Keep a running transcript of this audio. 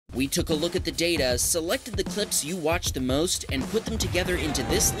We took a look at the data, selected the clips you watched the most, and put them together into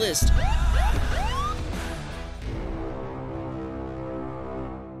this list.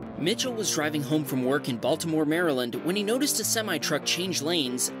 Mitchell was driving home from work in Baltimore, Maryland, when he noticed a semi-truck change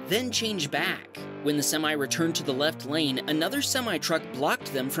lanes, then change back. When the semi returned to the left lane, another semi-truck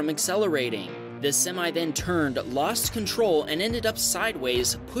blocked them from accelerating. The semi then turned, lost control, and ended up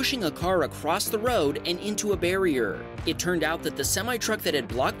sideways, pushing a car across the road and into a barrier. It turned out that the semi-truck that had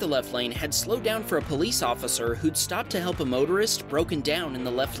blocked the left lane had slowed down for a police officer who'd stopped to help a motorist broken down in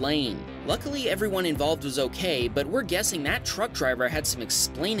the left lane. Luckily, everyone involved was okay, but we're guessing that truck driver had some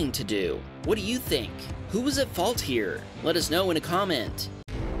explaining to do. What do you think? Who was at fault here? Let us know in a comment.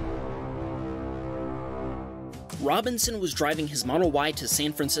 Robinson was driving his Model Y to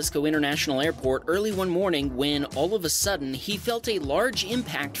San Francisco International Airport early one morning when, all of a sudden, he felt a large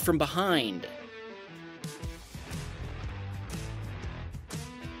impact from behind.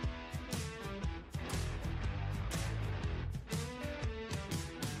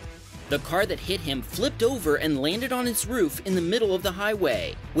 The car that hit him flipped over and landed on its roof in the middle of the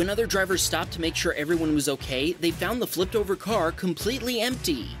highway. When other drivers stopped to make sure everyone was okay, they found the flipped over car completely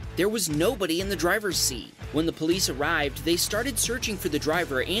empty. There was nobody in the driver's seat. When the police arrived, they started searching for the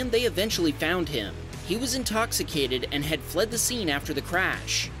driver and they eventually found him. He was intoxicated and had fled the scene after the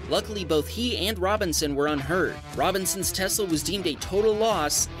crash. Luckily, both he and Robinson were unhurt. Robinson's Tesla was deemed a total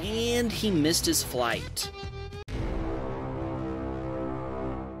loss and he missed his flight.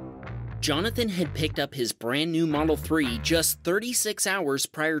 Jonathan had picked up his brand new Model 3 just 36 hours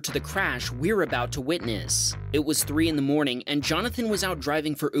prior to the crash we're about to witness. It was 3 in the morning and Jonathan was out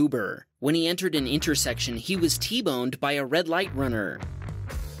driving for Uber. When he entered an intersection, he was T-boned by a red light runner.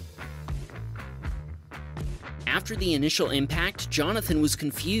 After the initial impact, Jonathan was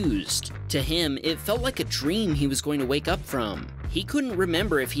confused. To him, it felt like a dream he was going to wake up from. He couldn't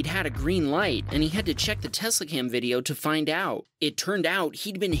remember if he'd had a green light, and he had to check the Teslacam video to find out. It turned out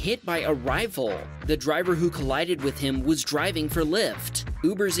he'd been hit by a rival. The driver who collided with him was driving for Lyft.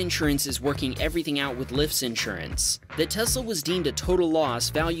 Uber's insurance is working everything out with Lyft's insurance. The Tesla was deemed a total loss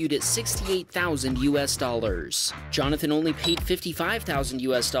valued at $68,000 US. Jonathan only paid $55,000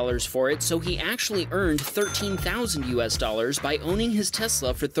 US for it, so he actually earned $13,000 US by owning his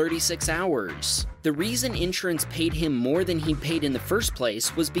Tesla for 36 hours. The reason insurance paid him more than he'd paid in the first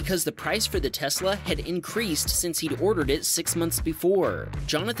place was because the price for the Tesla had increased since he'd ordered it 6 months before.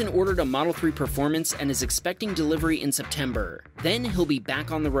 Jonathan ordered a Model 3 Performance and is expecting delivery in September. Then he'll be back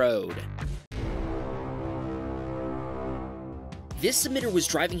on the road. This submitter was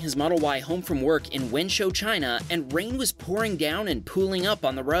driving his Model Y home from work in Wenzhou, China, and rain was pouring down and pooling up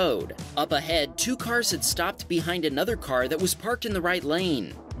on the road. Up ahead, 2 cars had stopped behind another car that was parked in the right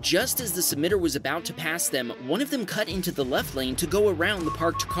lane. Just as the submitter was about to pass them, one of them cut into the left lane to go around the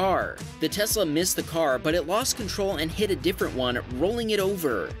parked car. The Tesla missed the car, but it lost control and hit a different one, rolling it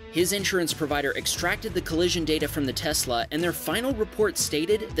over. His insurance provider extracted the collision data from the Tesla, and their final report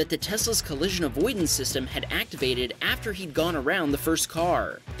stated that the Tesla's collision avoidance system had activated after he'd gone around the first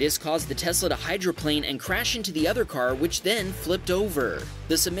car. This caused the Tesla to hydroplane and crash into the other car, which then flipped over.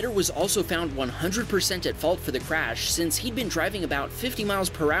 The submitter was also found 100% at fault for the crash, since he'd been driving about 50 miles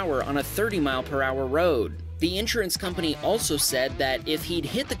per hour on a 30-mile-per-hour road. The insurance company also said that if he'd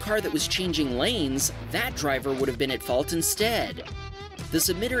hit the car that was changing lanes, that driver would have been at fault instead. The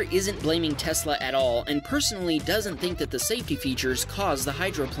submitter isn't blaming Tesla at all and personally doesn't think that the safety features caused the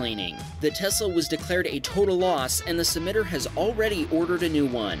hydroplaning. The Tesla was declared a total loss and the submitter has already ordered a new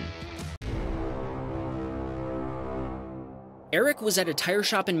one. Eric was at a tire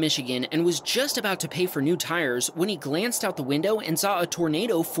shop in Michigan and was just about to pay for new tires when he glanced out the window and saw a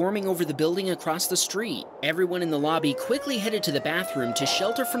tornado forming over the building across the street. Everyone in the lobby quickly headed to the bathroom to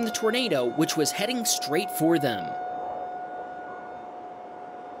shelter from the tornado, which was heading straight for them.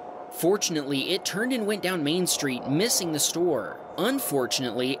 Fortunately, it turned and went down Main Street, missing the store.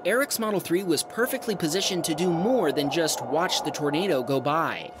 Unfortunately, Eric's Model 3 was perfectly positioned to do more than just watch the tornado go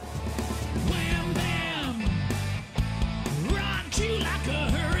by. Wham bam, rock you like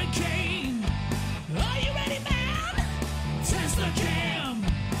a hurricane. Are you ready, man? Teslacam.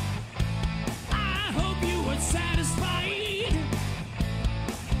 I hope you were satisfied.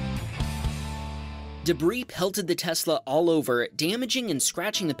 Debris pelted the Tesla all over, damaging and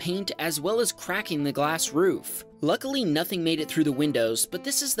scratching the paint as well as cracking the glass roof. Luckily, nothing made it through the windows, but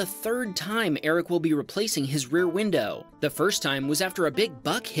this is the third time Eric will be replacing his rear window. The first time was after a big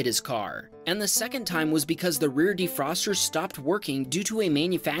buck hit his car, and the second time was because the rear defroster stopped working due to a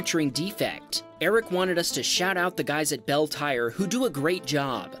manufacturing defect. Eric wanted us to shout out the guys at Bell Tire who do a great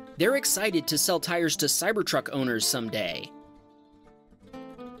job. They're excited to sell tires to Cybertruck owners someday.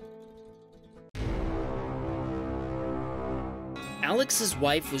 Alex's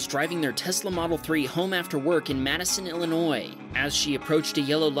wife was driving their Tesla Model 3 home after work in Madison, Illinois. As she approached a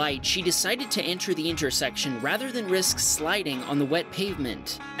yellow light, she decided to enter the intersection rather than risk sliding on the wet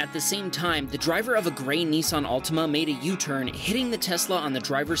pavement. At the same time, the driver of a gray Nissan Altima made a U-turn, hitting the Tesla on the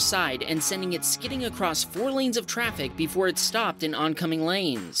driver's side and sending it skidding across 4 lanes of traffic before it stopped in oncoming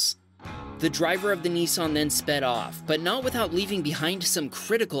lanes. The driver of the Nissan then sped off, but not without leaving behind some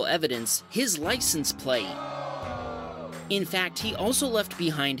critical evidence: his license plate. In fact, he also left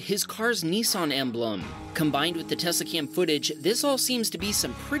behind his car's Nissan emblem. Combined with the Teslacam footage, this all seems to be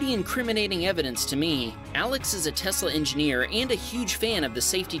some pretty incriminating evidence to me. Alex is a Tesla engineer and a huge fan of the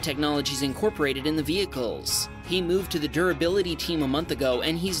safety technologies incorporated in the vehicles. He moved to the durability team a month ago,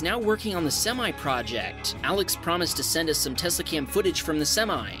 and he's now working on the Semi project. Alex promised to send us some Teslacam footage from the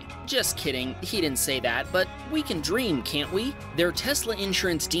Semi. Just kidding, he didn't say that, but we can dream, can't we? Their Tesla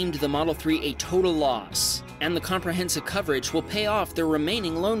insurance deemed the Model 3 a total loss, and the comprehensive coverage will pay off their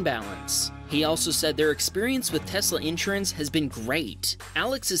remaining loan balance. He also said their experience with Tesla insurance has been great.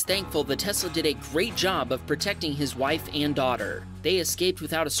 Alex is thankful that Tesla did a great job of protecting his wife and daughter. They escaped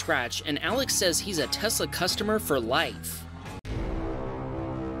without a scratch, and Alex says he's a Tesla customer for life.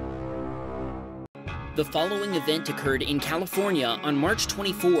 The following event occurred in California on March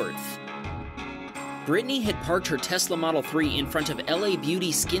 24th. Brittany had parked her Tesla Model 3 in front of LA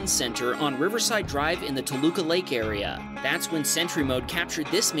Beauty Skin Center on Riverside Drive in the Toluca Lake area. That's when Sentry mode captured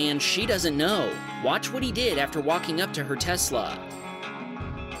this man she doesn't know. Watch what he did after walking up to her Tesla.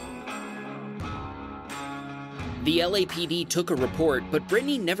 The LAPD took a report, but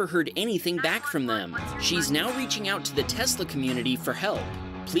Brittany never heard anything back from them. She's now reaching out to the Tesla community for help.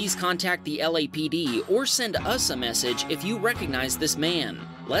 Please contact the LAPD or send us a message if you recognize this man.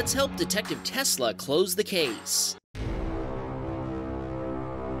 Let's help Detective Tesla close the case.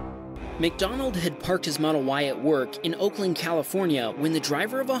 McDonald had parked his Model Y at work in Oakland, California when the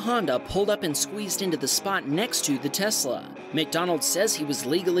driver of a Honda pulled up and squeezed into the spot next to the Tesla. McDonald says he was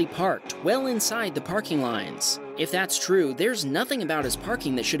legally parked, well inside the parking lines. If that's true, there's nothing about his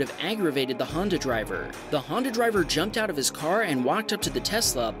parking that should have aggravated the Honda driver. The Honda driver jumped out of his car and walked up to the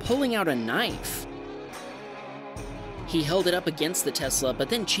Tesla, pulling out a knife. He held it up against the Tesla, but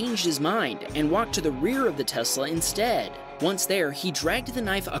then changed his mind and walked to the rear of the Tesla instead. Once there, he dragged the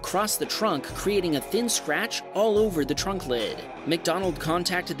knife across the trunk, creating a thin scratch all over the trunk lid. McDonald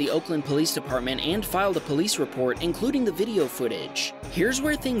contacted the Oakland Police Department and filed a police report, including the video footage. Here's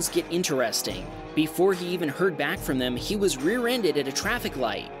where things get interesting. Before he even heard back from them, he was rear-ended at a traffic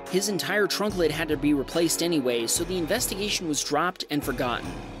light. His entire trunk lid had to be replaced anyway, so the investigation was dropped and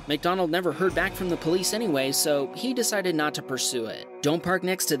forgotten. McDonald never heard back from the police anyway, so he decided not to pursue it. Don't park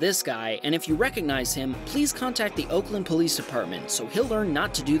next to this guy, and if you recognize him, please contact the Oakland Police Department so he'll learn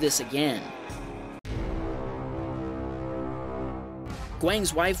not to do this again.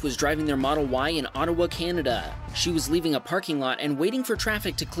 Guang's wife was driving their Model Y in Ottawa, Canada. She was leaving a parking lot and waiting for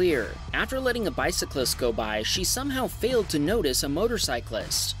traffic to clear. After letting a bicyclist go by, she somehow failed to notice a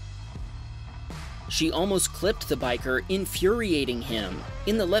motorcyclist. She almost clipped the biker, infuriating him.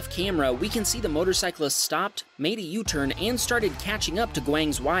 In the left camera, we can see the motorcyclist stopped, made a U-turn, and started catching up to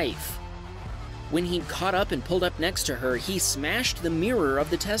Guang's wife. When he caught up and pulled up next to her, he smashed the mirror of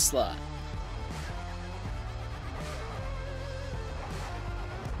the Tesla.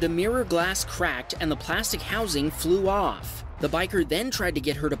 The mirror glass cracked and the plastic housing flew off. The biker then tried to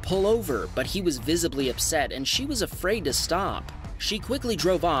get her to pull over, but he was visibly upset and she was afraid to stop. She quickly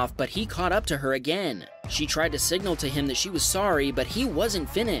drove off, but he caught up to her again. She tried to signal to him that she was sorry, but he wasn't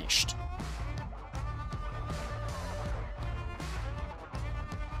finished.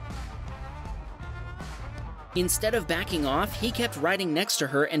 Instead of backing off, he kept riding next to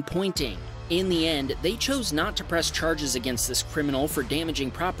her and pointing. In the end, they chose not to press charges against this criminal for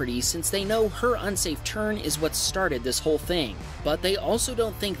damaging property since they know her unsafe turn is what started this whole thing. But they also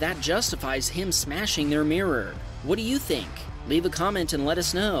don't think that justifies him smashing their mirror. What do you think? Leave a comment and let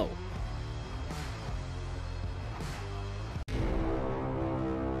us know.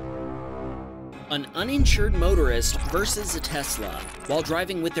 An uninsured motorist versus a Tesla. While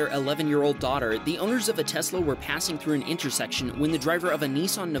driving with their 11-year-old daughter, the owners of a Tesla were passing through an intersection when the driver of a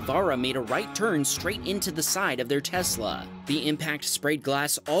Nissan Navara made a right turn straight into the side of their Tesla. The impact sprayed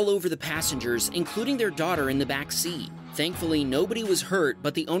glass all over the passengers, including their daughter in the back seat. Thankfully, nobody was hurt,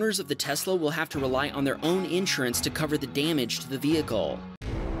 but the owners of the Tesla will have to rely on their own insurance to cover the damage to the vehicle.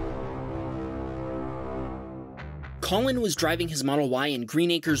 Colin was driving his Model Y in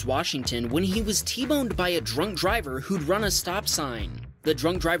Green Acres, Washington when he was T-boned by a drunk driver who'd run a stop sign. The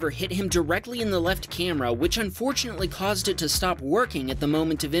drunk driver hit him directly in the left camera, which unfortunately caused it to stop working at the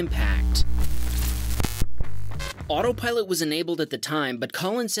moment of impact. Autopilot was enabled at the time, but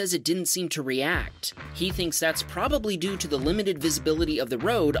Colin says it didn't seem to react. He thinks that's probably due to the limited visibility of the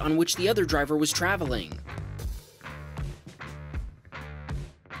road on which the other driver was traveling.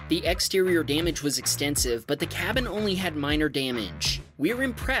 The exterior damage was extensive, but the cabin only had minor damage. We're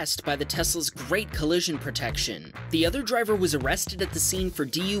impressed by the Tesla's great collision protection. The other driver was arrested at the scene for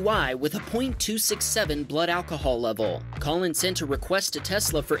DUI with a .267 blood alcohol level. Colin sent a request to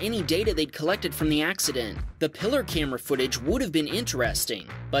Tesla for any data they'd collected from the accident. The pillar camera footage would have been interesting,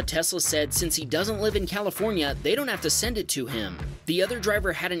 but Tesla said since he doesn't live in California, they don't have to send it to him. The other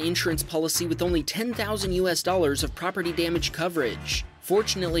driver had an insurance policy with only $10,000 of property damage coverage.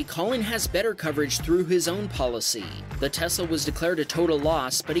 Fortunately, Colin has better coverage through his own policy. The Tesla was declared a total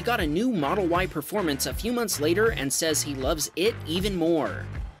loss, but he got a new Model Y Performance a few months later and says he loves it even more.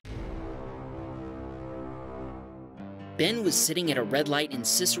 Ben was sitting at a red light in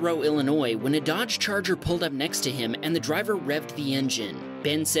Cicero, Illinois when a Dodge Charger pulled up next to him and the driver revved the engine.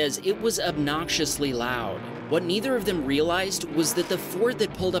 Ben says it was obnoxiously loud. What neither of them realized was that the Ford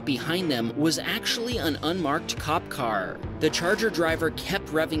that pulled up behind them was actually an unmarked cop car. The Charger driver kept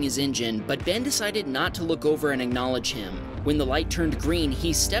revving his engine, but Ben decided not to look over and acknowledge him. When the light turned green,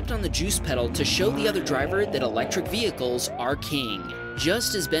 he stepped on the juice pedal to show the other driver that electric vehicles are king.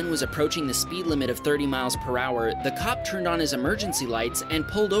 Just as Ben was approaching the speed limit of 30 miles per hour, the cop turned on his emergency lights and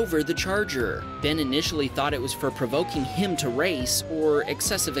pulled over the Charger. Ben initially thought it was for provoking him to race, or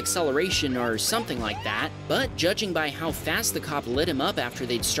excessive acceleration or something like that, but judging by how fast the cop lit him up after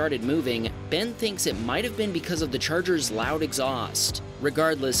they'd started moving, Ben thinks it might have been because of the Charger's loud exhaust.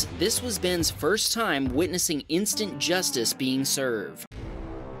 Regardless, this was Ben's first time witnessing instant justice being served.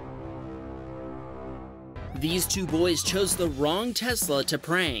 These two boys chose the wrong Tesla to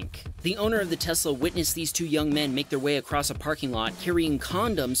prank. The owner of the Tesla witnessed these two young men make their way across a parking lot carrying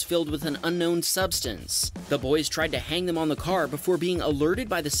condoms filled with an unknown substance. The boys tried to hang them on the car before being alerted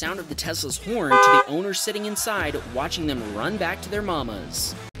by the sound of the Tesla's horn to the owner sitting inside, watching them run back to their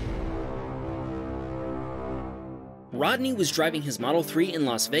mamas. Rodney was driving his Model 3 in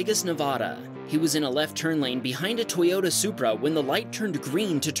Las Vegas, Nevada. He was in a left turn lane behind a Toyota Supra when the light turned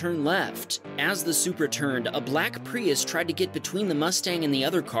green to turn left. As the Supra turned, a black Prius tried to get between the Mustang and the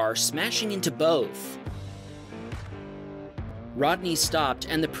other car, smashing into both. Rodney stopped,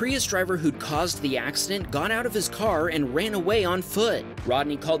 and the Prius driver who'd caused the accident got out of his car and ran away on foot.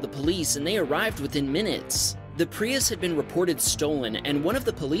 Rodney called the police, and they arrived within minutes. The Prius had been reported stolen, and one of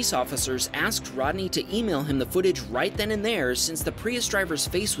the police officers asked Rodney to email him the footage right then and there since the Prius driver's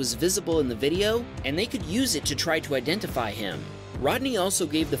face was visible in the video, and they could use it to try to identify him. Rodney also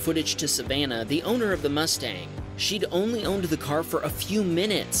gave the footage to Savannah, the owner of the Mustang. She'd only owned the car for a few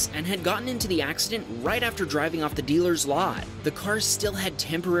minutes and had gotten into the accident right after driving off the dealer's lot. The car still had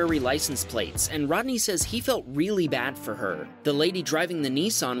temporary license plates, and Rodney says he felt really bad for her. The lady driving the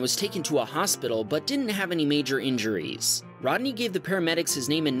Nissan was taken to a hospital but didn't have any major injuries. Rodney gave the paramedics his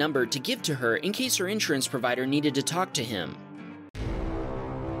name and number to give to her in case her insurance provider needed to talk to him.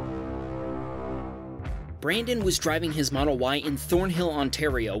 Brandon was driving his Model Y in Thornhill,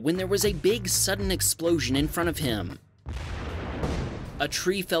 Ontario, when there was a big sudden explosion in front of him. A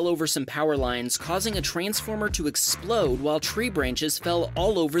tree fell over some power lines, causing a transformer to explode while tree branches fell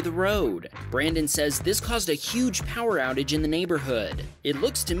all over the road. Brandon says this caused a huge power outage in the neighborhood. It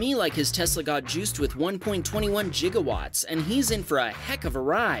looks to me like his Tesla got juiced with 1.21 gigawatts, and he's in for a heck of a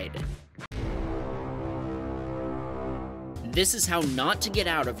ride. This is how not to get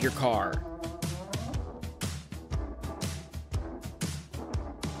out of your car.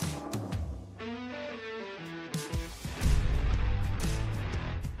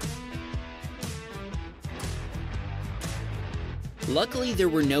 Luckily, there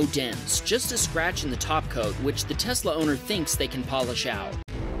were no dents, just a scratch in the top coat, which the Tesla owner thinks they can polish out.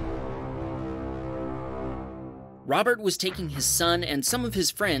 Robert was taking his son and some of his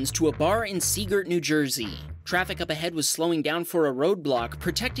friends to a bar in Seagirt, New Jersey. Traffic up ahead was slowing down for a roadblock,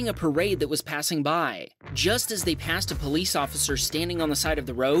 protecting a parade that was passing by. Just as they passed a police officer standing on the side of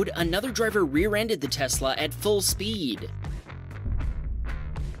the road, another driver rear-ended the Tesla at full speed.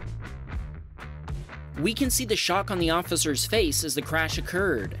 We can see the shock on the officer's face as the crash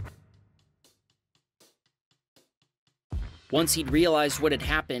occurred. Once he'd realized what had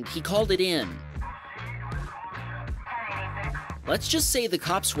happened, he called it in. Let's just say the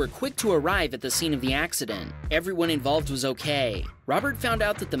cops were quick to arrive at the scene of the accident. Everyone involved was okay. Robert found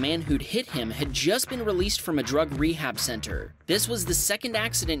out that the man who'd hit him had just been released from a drug rehab center. This was the second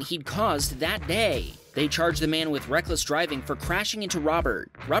accident he'd caused that day. They charged the man with reckless driving for crashing into Robert.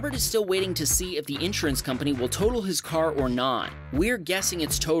 Robert is still waiting to see if the insurance company will total his car or not. We're guessing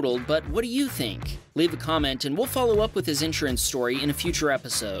it's totaled, but what do you think? Leave a comment and we'll follow up with his insurance story in a future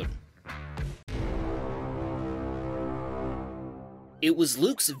episode. It was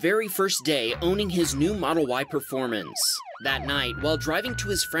Luke's very first day owning his new Model Y Performance. That night, while driving to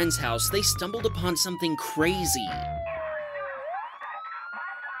his friend's house, they stumbled upon something crazy.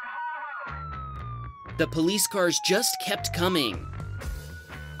 The police cars just kept coming.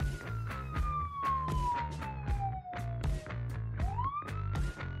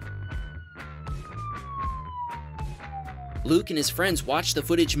 Luke and his friends watched the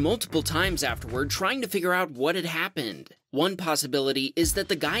footage multiple times afterward, trying to figure out what had happened. One possibility is that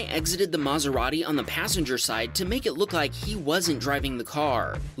the guy exited the Maserati on the passenger side to make it look like he wasn't driving the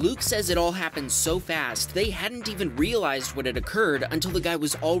car. Luke says it all happened so fast, they hadn't even realized what had occurred until the guy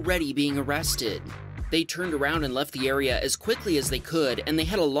was already being arrested. They turned around and left the area as quickly as they could, and they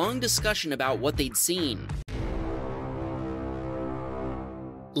had a long discussion about what they'd seen.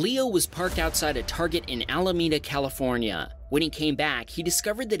 Leo was parked outside a Target in Alameda, California. When he came back, he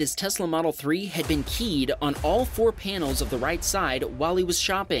discovered that his Tesla Model 3 had been keyed on all 4 panels of the right side while he was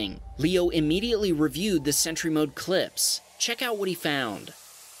shopping. Leo immediately reviewed the Sentry mode clips. Check out what he found.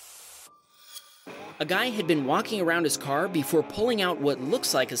 A guy had been walking around his car before pulling out what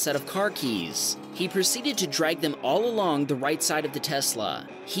looks like a set of car keys. He proceeded to drag them all along the right side of the Tesla.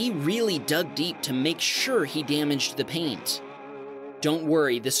 He really dug deep to make sure he damaged the paint. Don't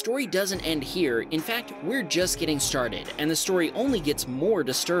worry, the story doesn't end here. In fact, we're just getting started, and the story only gets more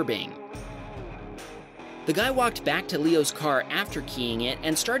disturbing. The guy walked back to Leo's car after keying it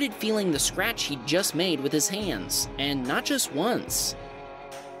and started feeling the scratch he'd just made with his hands, and not just once.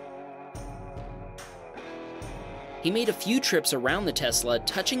 He made a few trips around the Tesla,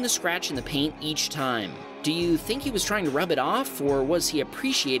 touching the scratch in the paint each time. Do you think he was trying to rub it off, or was he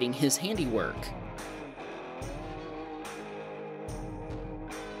appreciating his handiwork?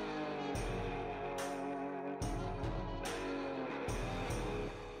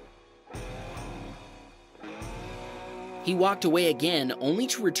 He walked away again, only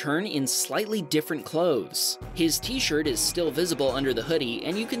to return in slightly different clothes. His t-shirt is still visible under the hoodie,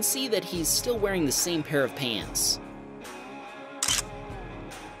 and you can see that he's still wearing the same pair of pants.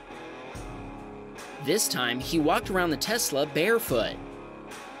 This time, he walked around the Tesla barefoot.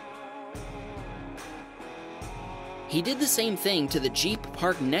 He did the same thing to the Jeep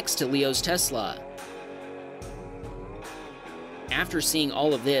parked next to Leo's Tesla. After seeing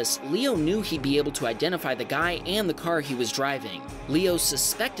all of this, Leo knew he'd be able to identify the guy and the car he was driving. Leo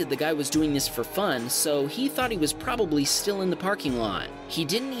suspected the guy was doing this for fun, so he thought he was probably still in the parking lot. He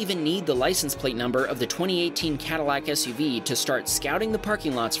didn't even need the license plate number of the 2018 Cadillac SUV to start scouting the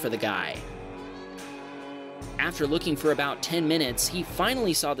parking lots for the guy. After looking for about 10 minutes, he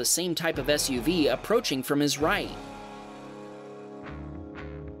finally saw the same type of SUV approaching from his right.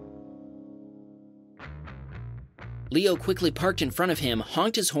 Leo quickly parked in front of him,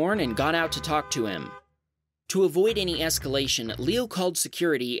 honked his horn, and got out to talk to him. To avoid any escalation, Leo called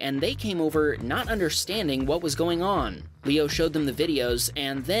security, and they came over not understanding what was going on. Leo showed them the videos,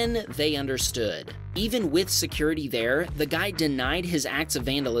 and then they understood. Even with security there, the guy denied his acts of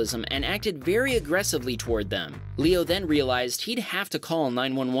vandalism and acted very aggressively toward them. Leo then realized he'd have to call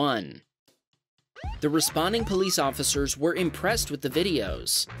 911. The responding police officers were impressed with the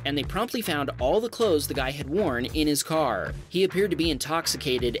videos, and they promptly found all the clothes the guy had worn in his car. He appeared to be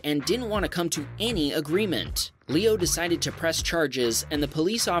intoxicated and didn't want to come to any agreement. Leo decided to press charges, and the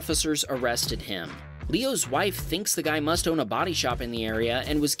police officers arrested him. Leo's wife thinks the guy must own a body shop in the area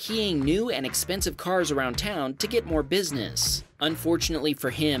and was keying new and expensive cars around town to get more business. Unfortunately for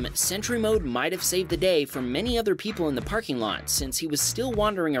him, Sentry mode might have saved the day for many other people in the parking lot, since he was still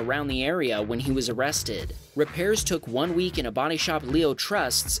wandering around the area when he was arrested. Repairs took 1 week in a body shop Leo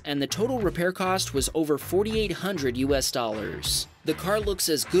trusts, and the total repair cost was over $4,800 US. The car looks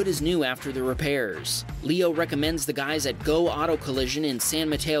as good as new after the repairs. Leo recommends the guys at Go Auto Collision in San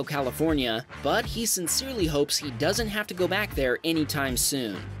Mateo, California, but he sincerely hopes he doesn't have to go back there anytime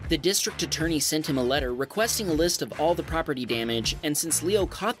soon. The district attorney sent him a letter requesting a list of all the property damage, and since Leo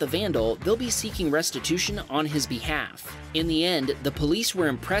caught the vandal, they'll be seeking restitution on his behalf. In the end, the police were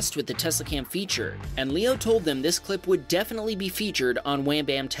impressed with the Teslacam feature, and Leo told them this clip would definitely be featured on Wham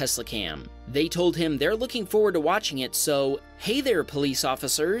Baam Teslacam. They told him they're looking forward to watching it, so hey there, police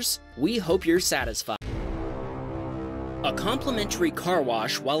officers, we hope you're satisfied. A complimentary car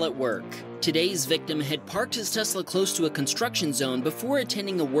wash while at work. Today's victim had parked his Tesla close to a construction zone before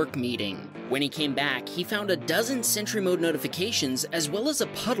attending a work meeting. When he came back, he found a dozen Sentry mode notifications as well as a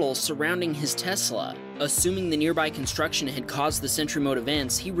puddle surrounding his Tesla. Assuming the nearby construction had caused the Sentry mode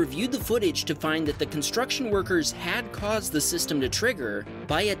events, he reviewed the footage to find that the construction workers had caused the system to trigger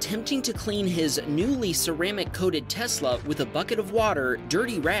by attempting to clean his newly ceramic-coated Tesla with a bucket of water,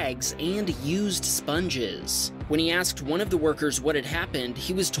 dirty rags, and used sponges. When he asked one of the workers what had happened,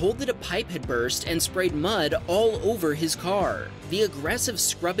 he was told that a pipe had burst and sprayed mud all over his car. The aggressive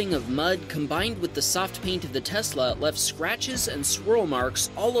scrubbing of mud combined with the soft paint of the Tesla left scratches and swirl marks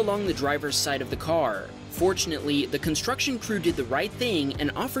all along the driver's side of the car. Fortunately, the construction crew did the right thing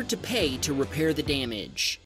and offered to pay to repair the damage.